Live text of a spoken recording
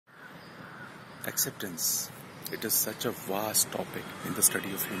Acceptance. It is such a vast topic in the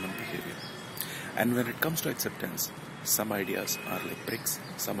study of human behavior. And when it comes to acceptance, some ideas are like bricks,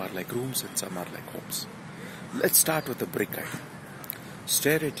 some are like rooms, and some are like homes. Let's start with the brick idea.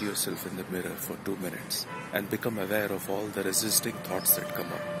 Stare at yourself in the mirror for 2 minutes and become aware of all the resisting thoughts that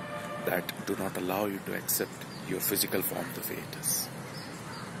come up that do not allow you to accept your physical form the way it is.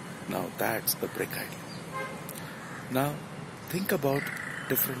 Now that's the brick idea. Now think about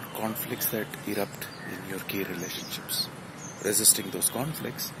different conflicts that erupt in your key relationships. Resisting those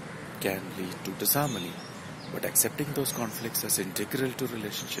conflicts can lead to disharmony, but accepting those conflicts as integral to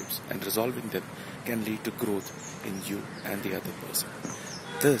relationships and resolving them can lead to growth in you and the other person.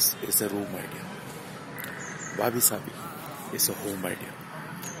 This is a room idea. Wabi-Sabi is a home idea.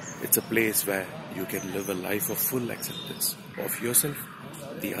 It's a place where you can live a life of full acceptance of yourself,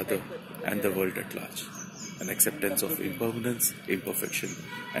 the other, and the world at large. An acceptance of impermanence, imperfection,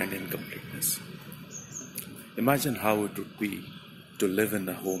 and incompleteness. Imagine how it would be to live in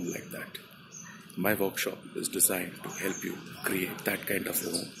a home like that. My workshop is designed to help you create that kind of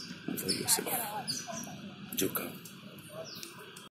home for yourself. Joka.